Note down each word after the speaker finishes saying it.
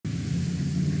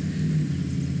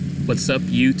What's up,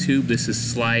 YouTube? This is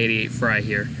Sly88Fry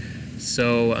here.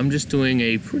 So I'm just doing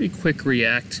a pretty quick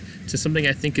react to something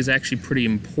I think is actually pretty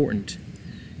important.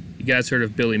 You guys heard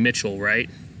of Billy Mitchell, right?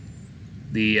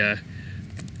 The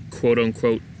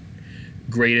quote-unquote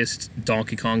greatest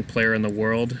Donkey Kong player in the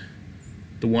world.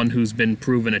 The one who's been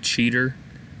proven a cheater,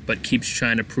 but keeps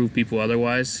trying to prove people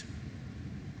otherwise.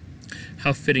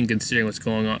 How fitting considering what's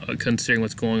going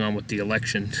on with the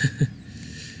election.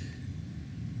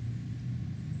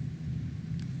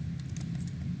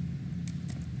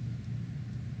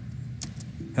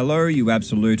 Hello, you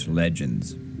absolute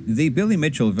legends. The Billy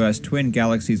Mitchell vs. Twin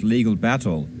Galaxies legal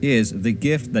battle is the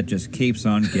gift that just keeps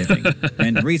on giving.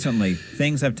 And recently,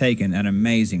 things have taken an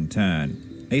amazing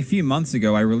turn. A few months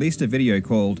ago, I released a video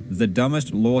called The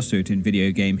Dumbest Lawsuit in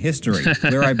Video Game History,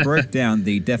 where I broke down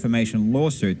the defamation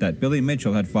lawsuit that Billy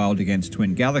Mitchell had filed against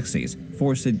Twin Galaxies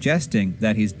for suggesting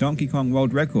that his Donkey Kong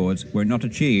world records were not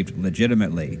achieved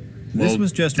legitimately. This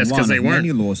was just one of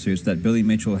many lawsuits that Billy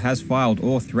Mitchell has filed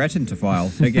or threatened to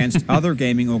file against other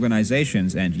gaming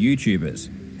organizations and YouTubers.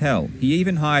 Hell, he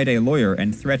even hired a lawyer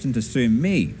and threatened to sue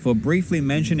me for briefly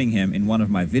mentioning him in one of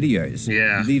my videos.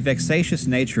 Yeah. The vexatious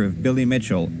nature of Billy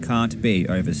Mitchell can't be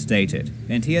overstated,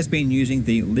 and he has been using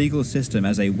the legal system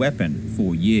as a weapon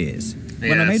for years.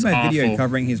 Yeah, when I made my awful. video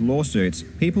covering his lawsuits,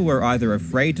 people were either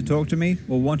afraid to talk to me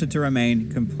or wanted to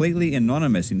remain completely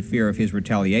anonymous in fear of his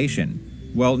retaliation.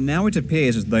 Well, now it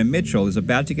appears as though Mitchell is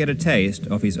about to get a taste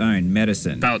of his own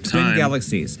medicine. About time. Twin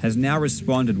Galaxies has now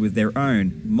responded with their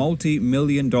own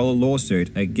multi-million-dollar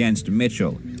lawsuit against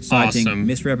Mitchell, citing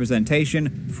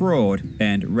misrepresentation, fraud,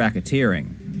 and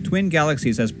racketeering. Twin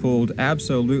Galaxies has pulled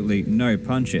absolutely no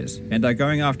punches and are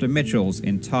going after Mitchell's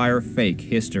entire fake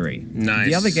history. Nice.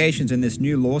 The allegations in this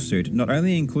new lawsuit not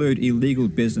only include illegal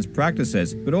business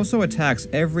practices, but also attacks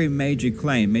every major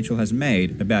claim Mitchell has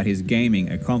made about his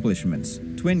gaming accomplishments.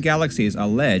 Twin Galaxies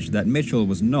allege that Mitchell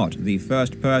was not the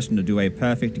first person to do a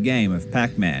perfect game of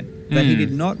Pac-Man, that he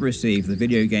did not receive the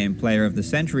Video Game Player of the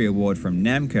Century award from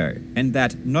Namco, and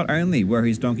that not only were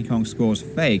his Donkey Kong scores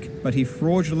fake, but he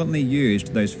fraudulently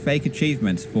used those fake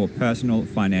achievements for personal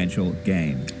financial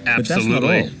gain. Absolutely. But that's not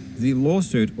all. The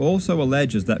lawsuit also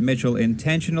alleges that Mitchell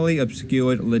intentionally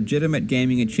obscured legitimate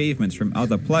gaming achievements from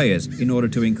other players in order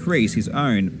to increase his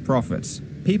own profits.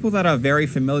 People that are very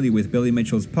familiar with Billy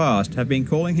Mitchell's past have been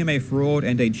calling him a fraud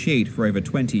and a cheat for over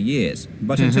 20 years,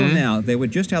 but until now they were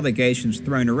just allegations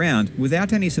thrown around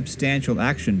without any substantial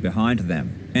action behind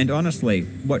them. And honestly,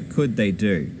 what could they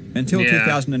do? Until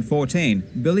 2014,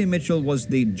 Billy Mitchell was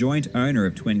the joint owner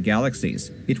of Twin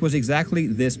Galaxies. It was exactly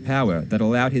this power that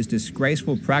allowed his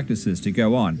disgraceful practices to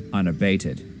go on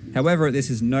unabated. However, this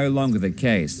is no longer the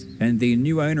case, and the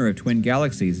new owner of Twin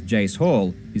Galaxies, Jobst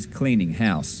Hall, is cleaning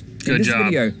house. In this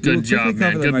video, we will quickly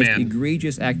cover the most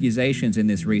egregious accusations in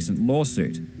this recent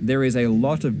lawsuit. There is a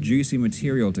lot of juicy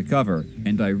material to cover,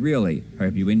 and I really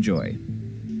hope you enjoy.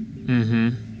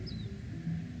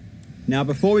 Now,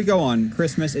 before we go on,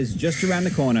 Christmas is just around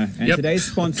the corner, and today's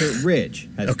sponsor, Ridge,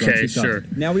 has got you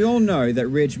covered. Now, we all know that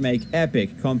Ridge make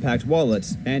epic compact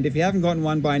wallets, and if you haven't gotten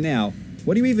one by now,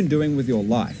 what are you even doing with your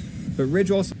life? But Ridge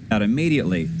also out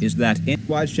immediately is that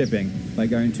in-wide shipping by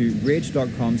going to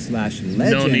ridge.com/legend.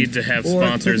 No need to have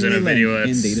sponsors in a video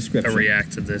in the description.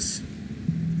 react to this.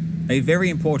 A very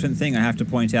important thing I have to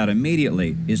point out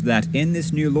immediately is that in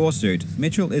this new lawsuit,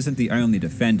 Mitchell isn't the only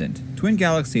defendant. Twin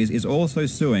Galaxies is also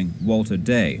suing Walter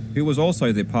Day, who was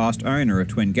also the past owner of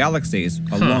Twin Galaxies,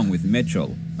 along with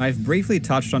Mitchell. I've briefly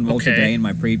touched on Walter Day in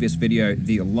my previous video,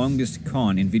 The Longest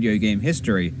Con in Video Game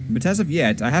History, but as of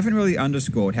yet, I haven't really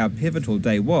underscored how pivotal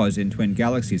Day was in Twin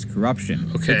Galaxies'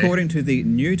 corruption. According to the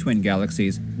new Twin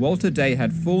Galaxies, Walter Day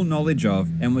had full knowledge of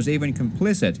and was even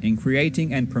complicit in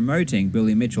creating and promoting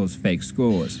Billy Mitchell's fake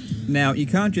scores. Now, you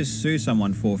can't just sue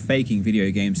someone for faking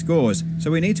video game scores, so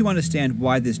we need to understand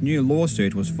why this new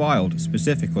lawsuit was filed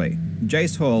specifically.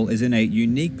 Jobst Hall is in a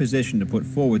unique position to put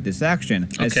forward this action,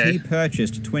 as he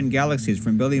purchased Twin Galaxies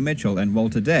from Billy Mitchell and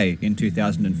Walter Day in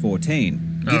 2014.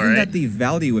 Given that the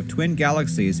value of Twin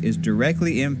Galaxies is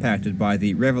directly impacted by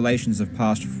the revelations of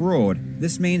past fraud,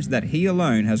 this means that he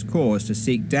alone has cause to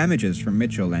seek damages from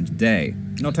Mitchell and Day.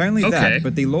 Not only that,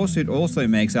 but the lawsuit also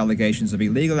makes allegations of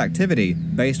illegal activity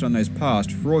based on those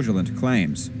past fraudulent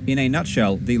claims. In a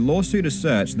nutshell, the lawsuit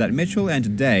asserts that Mitchell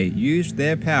and Day used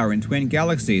their power in Twin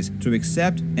Galaxies to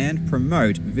accept and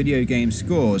promote video game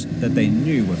scores that they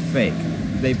knew were fake.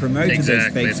 They promoted those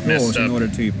fake scores in order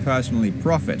to personally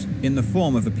profit, in the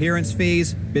form of appearance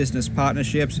fees, business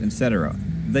partnerships, etc.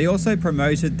 They also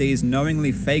promoted these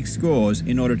knowingly fake scores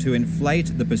in order to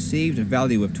inflate the perceived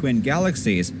value of Twin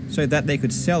Galaxies so that they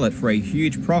could sell it for a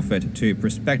huge profit to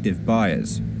prospective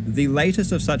buyers. The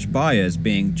latest of such buyers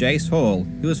being Jace Hall,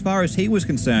 who as far as he was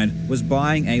concerned was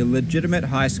buying a legitimate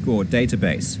high-score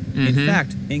database. In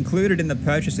fact, included in the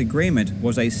purchase agreement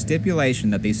was a stipulation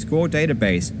that the score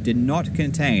database did not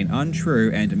contain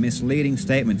untrue and misleading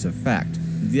statements of fact.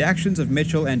 The actions of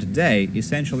Mitchell and Day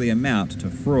essentially amount to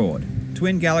fraud.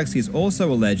 Twin Galaxies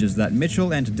also alleges that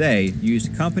Mitchell and Day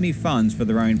used company funds for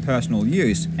their own personal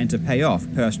use and to pay off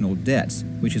personal debts,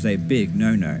 which is a big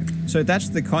no-no. So that's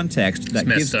the context that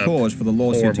gives cause for the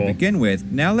lawsuit to begin with.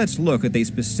 Now let's look at the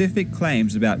specific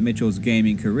claims about Mitchell's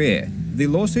gaming career. The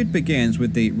lawsuit begins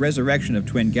with the resurrection of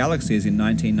Twin Galaxies in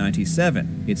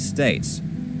 1997. It states,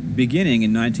 beginning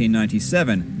in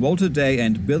 1997, Walter Day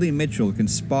and Billy Mitchell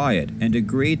conspired and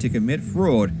agreed to commit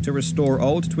fraud to restore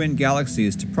old Twin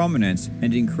Galaxies to prominence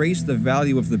and increase the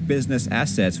value of the business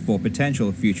assets for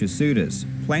potential future suitors.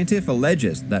 Plaintiff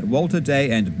alleges that Walter Day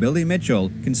and Billy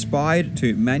Mitchell conspired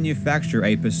to manufacture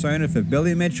a persona for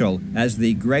Billy Mitchell as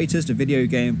the greatest video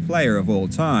game player of all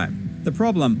time. The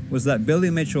problem was that Billy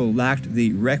Mitchell lacked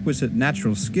the requisite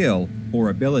natural skill or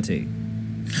ability.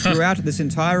 Throughout this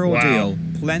entire ordeal,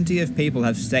 plenty of people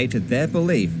have stated their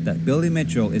belief that Billy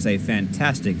Mitchell is a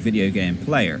fantastic video game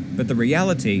player, but the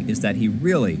reality is that he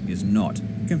really is not.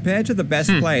 Compared to the best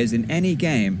players in any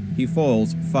game, he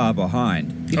falls far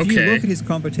behind. If you look at his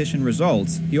competition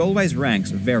results, he always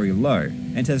ranks very low,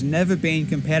 and has never been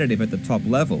competitive at the top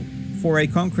level. For a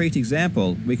concrete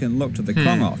example, we can look to the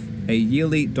Kong-Off, a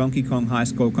yearly Donkey Kong high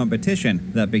score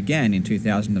competition that began in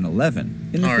 2011.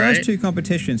 In the first two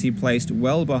competitions, he placed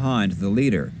well behind the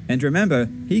leader. And remember,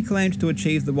 he claimed to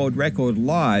achieve the world record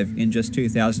live in just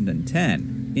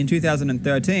 2010. In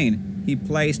 2013, he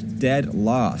placed dead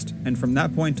last, and from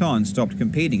that point on stopped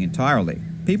competing entirely.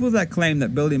 People that claim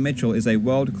that Billy Mitchell is a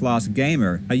world-class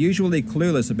gamer are usually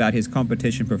clueless about his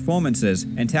competition performances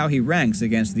and how he ranks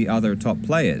against the other top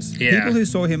players. People who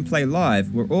saw him play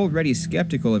live were already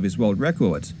skeptical of his world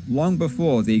records, long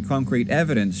before the concrete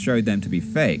evidence showed them to be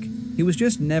fake. He was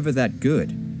just never that good.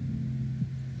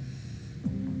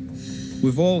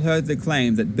 We've all heard the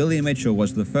claim that Billy Mitchell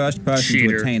was the first person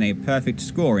to attain a perfect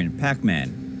score in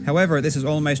Pac-Man. However, this is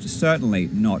almost certainly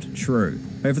not true.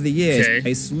 Over the years,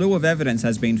 a slew of evidence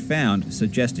has been found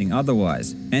suggesting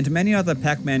otherwise, and many other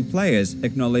Pac-Man players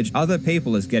acknowledge other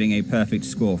people as getting a perfect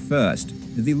score first.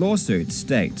 The lawsuit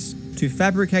states, to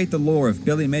fabricate the lore of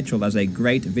Billy Mitchell as a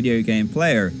great video game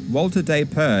player, Walter Day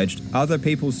purged other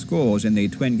people's scores in the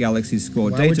Twin Galaxies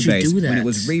score database when it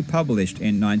was republished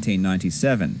in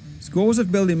 1997. Scores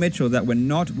of Billy Mitchell that were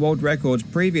not world records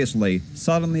previously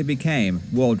suddenly became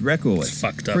world records.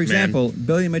 Fucked up, for example,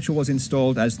 Billy Mitchell was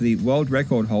installed as the world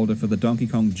record holder for the Donkey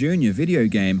Kong Jr. video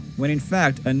game, when in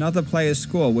fact another player's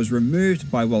score was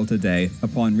removed by Walter Day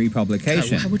upon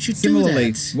republication. God, why would you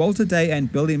Similarly, do that? Walter Day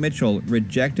and Billy Mitchell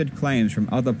rejected claims from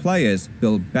other players,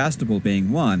 Bill Bastable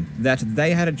being one, that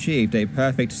they had achieved a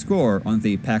perfect score on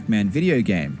the Pac-Man video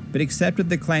game, but accepted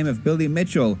the claim of Billy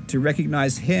Mitchell to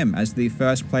recognize him as the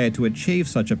first player to achieve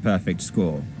such a perfect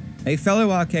score. A fellow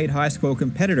arcade high score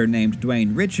competitor named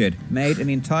Dwayne Richard made an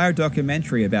entire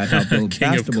documentary about how Bill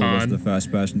Bastable was the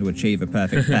first person to achieve a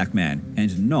perfect Pac-Man,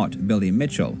 and not Billy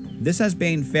Mitchell. This has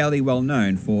been fairly well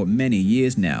known for many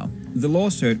years now. The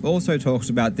lawsuit also talks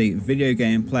about the video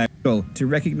game player to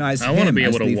recognize him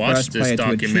as the first player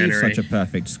to achieve such a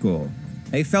perfect score.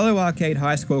 A fellow arcade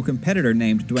high score competitor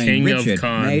named Dwayne Richard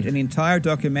made an entire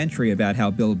documentary about how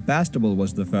Bill Bastable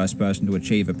was the first person to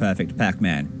achieve a perfect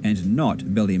Pac-Man, and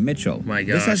not Billy Mitchell.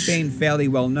 This has been fairly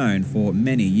well known for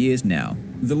many years now.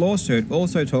 The lawsuit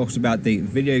also talks about the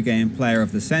Video Game Player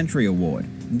of the Century Award.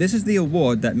 This is the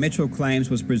award that Mitchell claims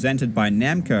was presented by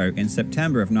Namco in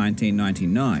September of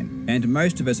 1999, and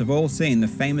most of us have all seen the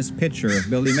famous picture of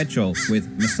Billy Mitchell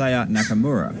with Masaya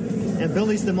Nakamura. And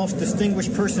Billy's the most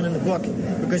distinguished person in the book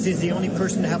because he's the only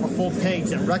person to have a full page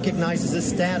that recognizes his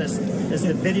status as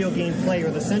the Video Game Player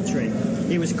of the Century.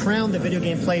 He was crowned the Video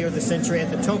Game Player of the Century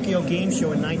at the Tokyo Game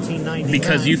Show in 1999.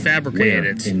 Because you fabricated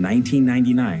it. In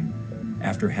 1999,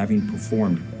 after having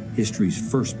performed history's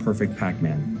first perfect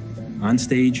Pac-Man, on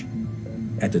stage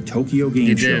at the Tokyo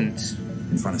Game Show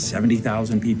in front of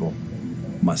 70,000 people,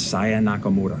 Masaya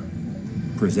Nakamura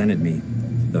presented me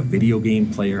the Video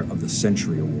Game Player of the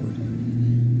Century Award.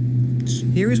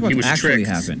 Here is what actually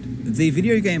happened. The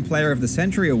Video Game Player of the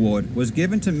Century Award was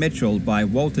given to Mitchell by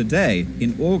Walter Day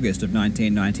in August of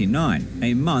 1999,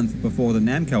 a month before the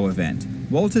Namco event.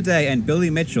 Walter Day and Billy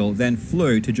Mitchell then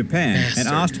flew to Japan and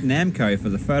asked Namco for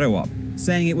the photo op,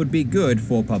 saying it would be good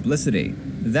for publicity.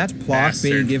 That plaque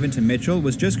being given to Mitchell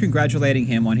was just congratulating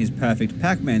him on his perfect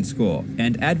Pac-Man score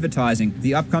and advertising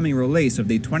the upcoming release of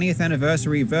the 20th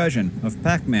anniversary version of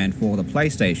Pac-Man for the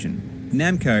PlayStation.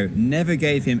 Namco never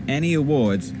gave him any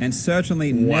awards and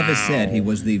certainly never said he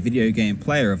was the video game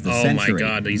player of the century. Oh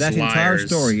my God, these that entire liars.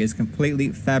 story is completely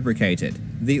fabricated.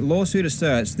 The lawsuit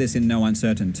asserts this in no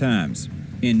uncertain terms.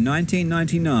 In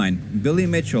 1999, Billy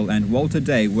Mitchell and Walter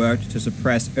Day worked to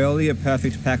suppress earlier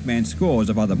Perfect Pac-Man scores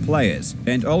of other players,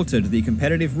 and altered the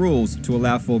competitive rules to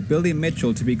allow for Billy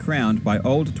Mitchell to be crowned by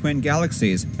old Twin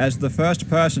Galaxies as the first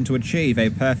person to achieve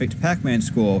a Perfect Pac-Man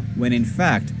score when in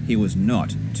fact he was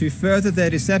not. To further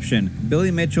their deception, Billy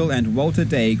Mitchell and Walter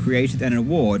Day created an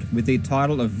award with the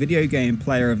title of Video Game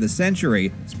Player of the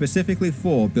Century specifically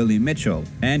for Billy Mitchell,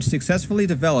 and successfully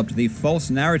developed the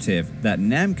false narrative that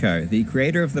Namco, the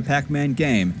creator of the Pac-Man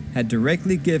game, had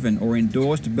directly given or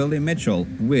endorsed Billy Mitchell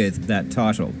with that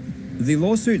title. The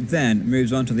lawsuit then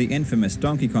moves on to the infamous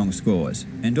Donkey Kong scores,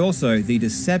 and also the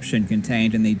deception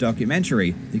contained in the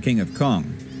documentary The King of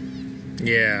Kong.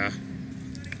 Yeah.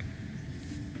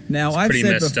 Now, I've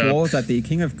said before that The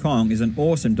King of Kong is an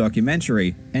awesome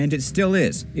documentary, and it still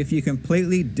is, if you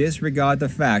completely disregard the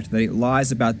fact that it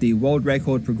lies about the world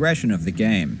record progression of the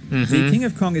game. The King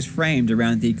of Kong is framed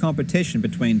around the competition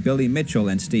between Billy Mitchell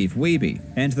and Steve Wiebe,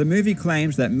 and the movie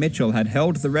claims that Mitchell had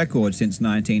held the record since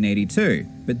 1982,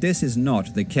 but this is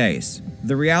not the case.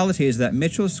 The reality is that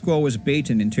Mitchell's score was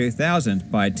beaten in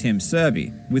 2000 by Tim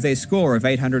Serby, with a score of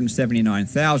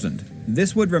 879,000.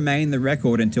 This would remain the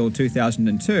record until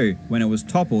 2002, when it was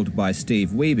toppled by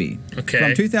Steve Wiebe.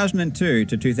 From 2002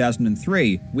 to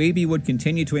 2003, Wiebe would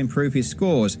continue to improve his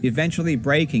scores, eventually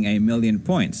breaking 1,000,000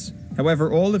 points.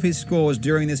 However, all of his scores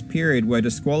during this period were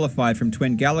disqualified from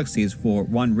Twin Galaxies for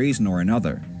one reason or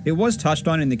another. It was touched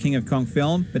on in the King of Kong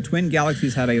film, but Twin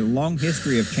Galaxies had a long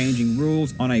history of changing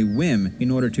rules on a whim in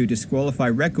order to disqualify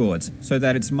records so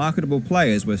that its marketable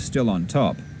players were still on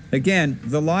top. Again,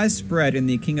 the lies spread in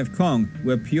the King of Kong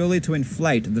were purely to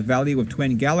inflate the value of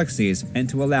Twin Galaxies and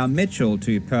to allow Mitchell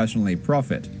to personally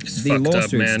profit. The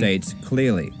lawsuit states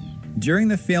clearly. During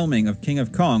the filming of King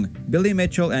of Kong, Billy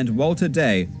Mitchell and Walter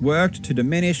Day worked to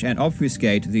diminish and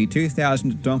obfuscate the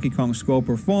 2000 Donkey Kong score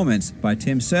performance by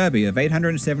Tim Serby of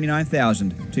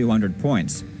 879,200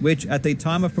 points, which at the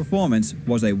time of performance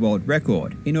was a world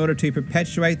record, in order to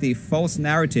perpetuate the false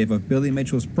narrative of Billy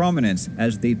Mitchell's prominence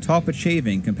as the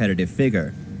top-achieving competitive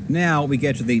figure. Now we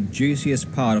get to the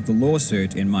juiciest part of the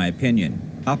lawsuit, in my opinion.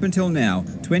 Up until now,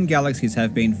 Twin Galaxies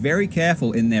have been very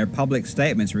careful in their public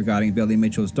statements regarding Billy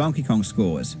Mitchell's Donkey Kong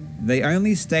scores. They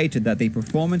only stated that the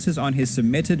performances on his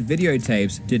submitted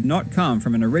videotapes did not come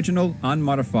from an original,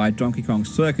 unmodified Donkey Kong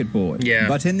circuit board.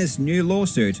 But in this new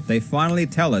lawsuit, they finally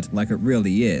tell it like it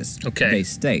really is. They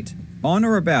state, on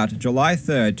or about July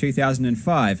 3rd,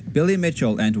 2005, Billy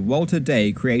Mitchell and Walter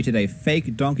Day created a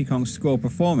fake Donkey Kong score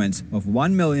performance of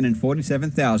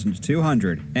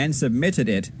 1,047,200 and submitted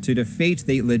it to defeat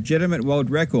the legitimate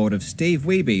world record of Steve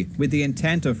Wiebe with the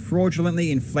intent of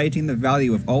fraudulently inflating the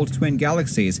value of old Twin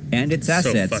Galaxies and its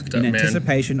assets in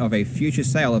anticipation of a future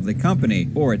sale of the company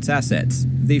or its assets.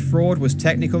 The fraud was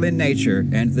technical in nature,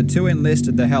 and the two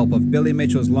enlisted the help of Billy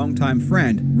Mitchell's longtime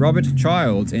friend, Robert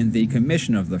Childs, in the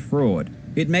commission of the fraud.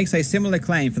 It makes a similar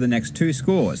claim for the next two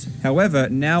scores, however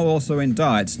now also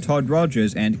indicts Todd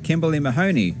Rogers and Kimberly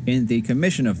Mahoney in the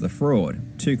commission of the fraud.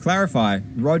 To clarify,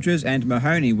 Rogers and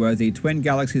Mahoney were the Twin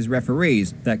Galaxies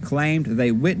referees that claimed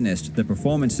they witnessed the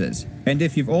performances. And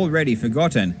if you've already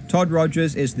forgotten, Todd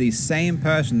Rogers is the same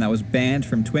person that was banned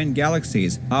from Twin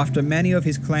Galaxies after many of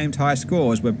his claimed high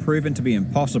scores were proven to be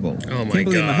impossible.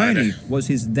 Kimberly Mahoney was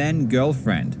his then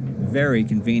girlfriend. Very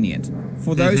convenient.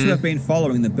 For those who have been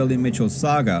following the Billy Mitchell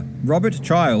saga, Robert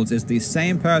Childs is the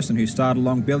same person who starred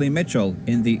along Billy Mitchell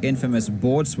in the infamous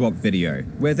board swap video,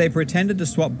 where they pretended to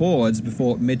swap boards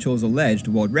before Mitchell's alleged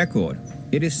world record.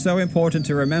 It is so important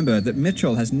to remember that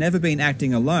Mitchell has never been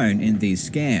acting alone in these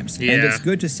scams, and it's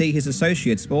good to see his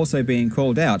associates also being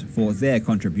called out for their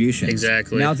contributions.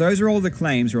 Now, those are all the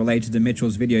claims related to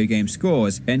Mitchell's video game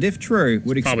scores, and if true,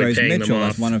 would expose Mitchell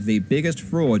as one of the biggest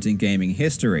frauds in gaming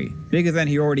history. Bigger than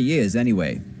he already is,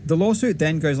 anyway. The lawsuit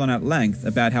then goes on at length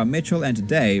about how Mitchell and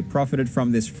Day profited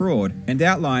from this fraud and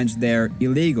outlines their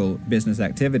illegal business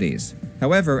activities.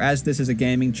 However, as this is a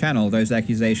gaming channel, those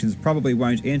accusations probably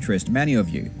won't interest many of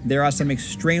you. There are some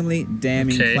extremely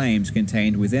damning claims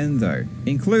contained within, though,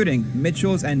 including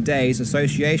Mitchell's and Day's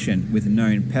association with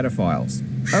known pedophiles.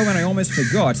 Oh, and I almost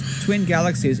forgot, Twin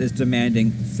Galaxies is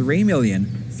demanding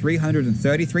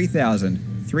 $3,333,300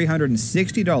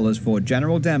 $360 for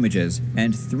general damages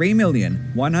and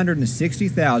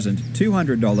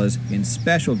 $3,160,200 in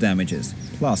special damages,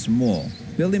 plus more.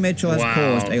 Billy Mitchell has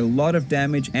caused a lot of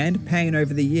damage and pain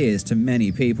over the years to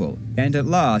many people, and at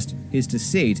last, his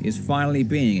deceit is finally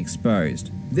being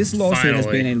exposed. This lawsuit has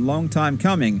been a long time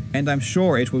coming, and I'm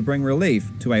sure it will bring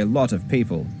relief to a lot of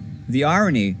people. The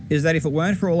irony is that if it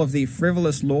weren't for all of the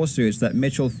frivolous lawsuits that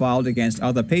Mitchell filed against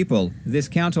other people, this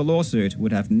counter-lawsuit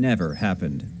would have never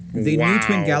happened. The new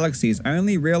Twin Galaxies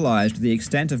only realized the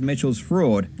extent of Mitchell's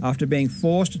fraud after being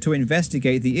forced to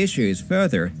investigate the issues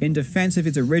further in defense of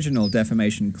his original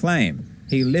defamation claim.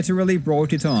 He literally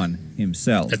brought it on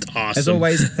himself. That's awesome. As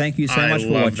always, thank you so much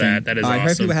for watching. That is I awesome.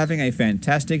 hope you are having a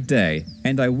fantastic day,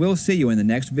 and I will see you in the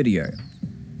next video.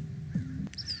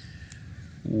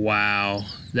 Wow,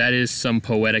 that is some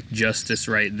poetic justice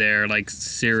right there, like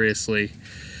seriously.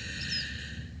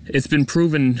 It's been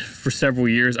proven for several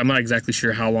years, I'm not exactly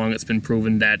sure how long it's been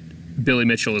proven, that Billy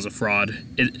Mitchell is a fraud.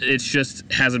 It just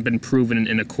hasn't been proven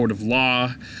in a court of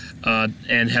law,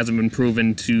 and hasn't been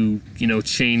proven to, you know,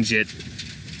 change it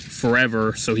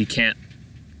forever so he can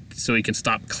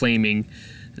stop claiming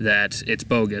that it's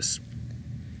bogus.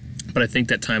 But I think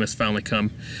that time has finally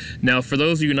come. Now, for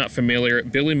those of you not familiar,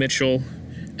 Billy Mitchell,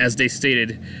 as they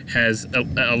stated,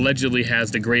 allegedly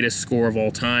has the greatest score of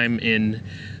all time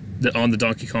on the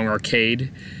Donkey Kong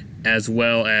arcade, as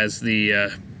well as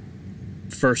the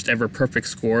first ever perfect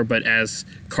score. But as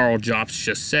Karl Jobst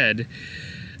just said,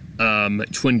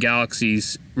 Twin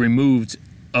Galaxies removed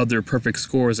other perfect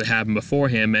scores that happened before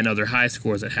him and other high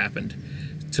scores that happened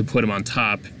to put him on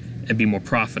top and be more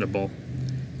profitable.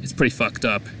 It's pretty fucked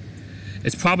up.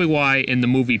 It's probably why in the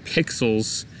movie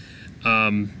Pixels,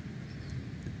 oh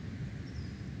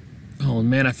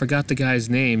man, I forgot the guy's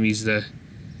name. He's the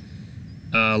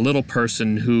little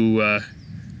person who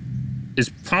is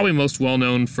probably most well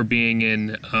known for being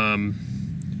in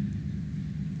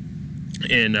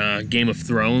Game of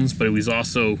Thrones, but he was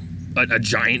also a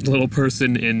giant little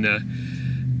person in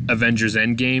Avengers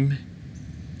Endgame.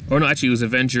 Or no, actually, it was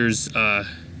Avengers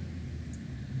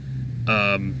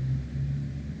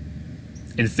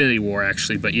Infinity War,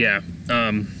 actually. But yeah,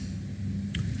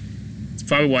 it's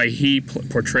probably why he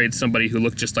portrayed somebody who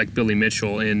looked just like Billy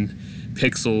Mitchell in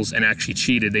Pixels and actually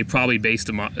cheated. They probably based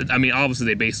him off, I mean, obviously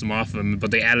they based him off of him,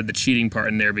 but they added the cheating part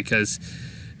in there because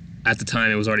at the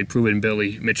time it was already proven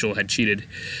Billy Mitchell had cheated.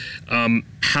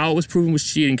 How it was proven was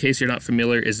cheating, in case you're not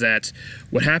familiar, is that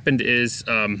what happened is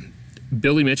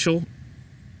Billy Mitchell,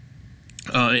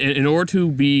 in order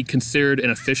to be considered an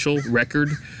official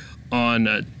record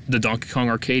on the Donkey Kong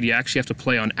arcade, you actually have to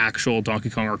play on actual Donkey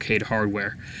Kong arcade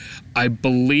hardware. I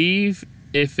believe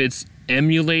if it's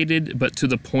emulated, but to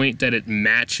the point that it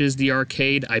matches the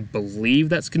arcade, I believe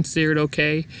that's considered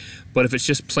okay. But if it's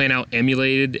just plain out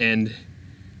emulated, and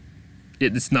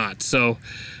it's not. So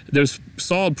there's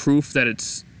solid proof that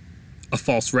it's a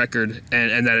false record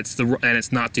and that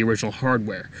it's not the original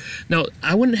hardware. Now,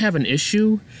 I wouldn't have an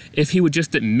issue if he would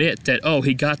just admit that, oh,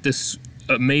 he got this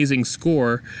amazing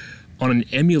score on an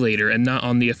emulator and not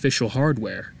on the official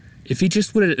hardware. If he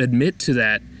just would admit to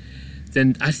that,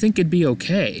 then I think it'd be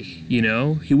okay, you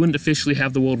know? He wouldn't officially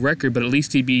have the world record, but at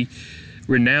least he'd be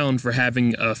renowned for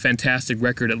having a fantastic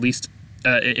record, at least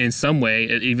in some way,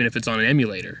 even if it's on an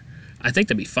emulator. I think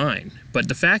that'd be fine. But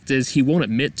the fact is, he won't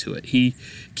admit to it. He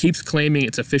keeps claiming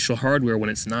it's official hardware when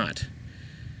it's not.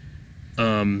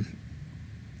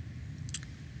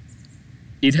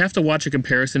 You'd have to watch a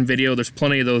comparison video. There's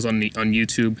plenty of those on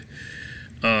YouTube.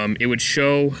 It would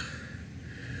show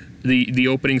the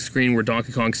opening screen where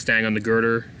Donkey Kong's standing on the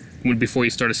girder before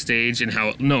you start a stage, and how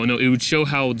it would show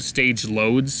how the stage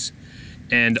loads.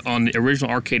 And on the original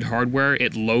arcade hardware,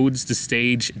 it loads the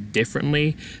stage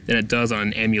differently than it does on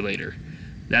an emulator.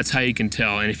 That's how you can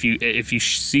tell. And if you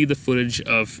see the footage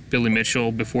of Billy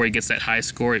Mitchell before he gets that high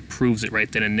score, it proves it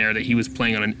right then and there that he was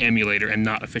playing on an emulator and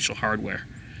not official hardware,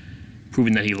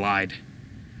 proving that he lied.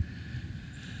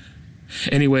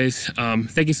 Anyways,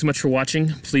 thank you so much for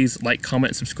watching. Please like, comment,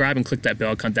 and subscribe, and click that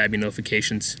bell icon to have your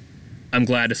notifications. I'm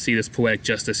glad to see this poetic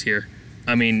justice here.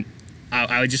 I mean,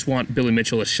 I just want Billy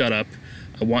Mitchell to shut up.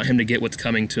 I want him to get what's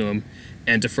coming to him,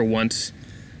 and to, for once,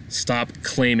 stop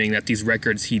claiming that these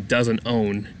records he doesn't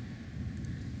own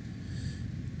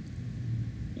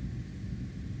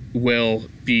will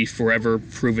be forever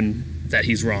proven that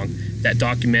he's wrong. That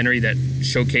documentary that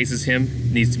showcases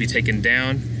him needs to be taken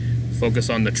down. Focus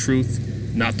on the truth,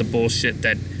 not the bullshit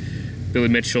that Billy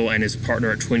Mitchell and his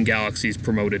partner at Twin Galaxies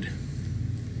promoted.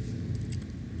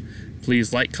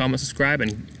 Please like, comment, subscribe,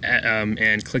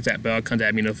 and click that bell icon to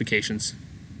have me notifications.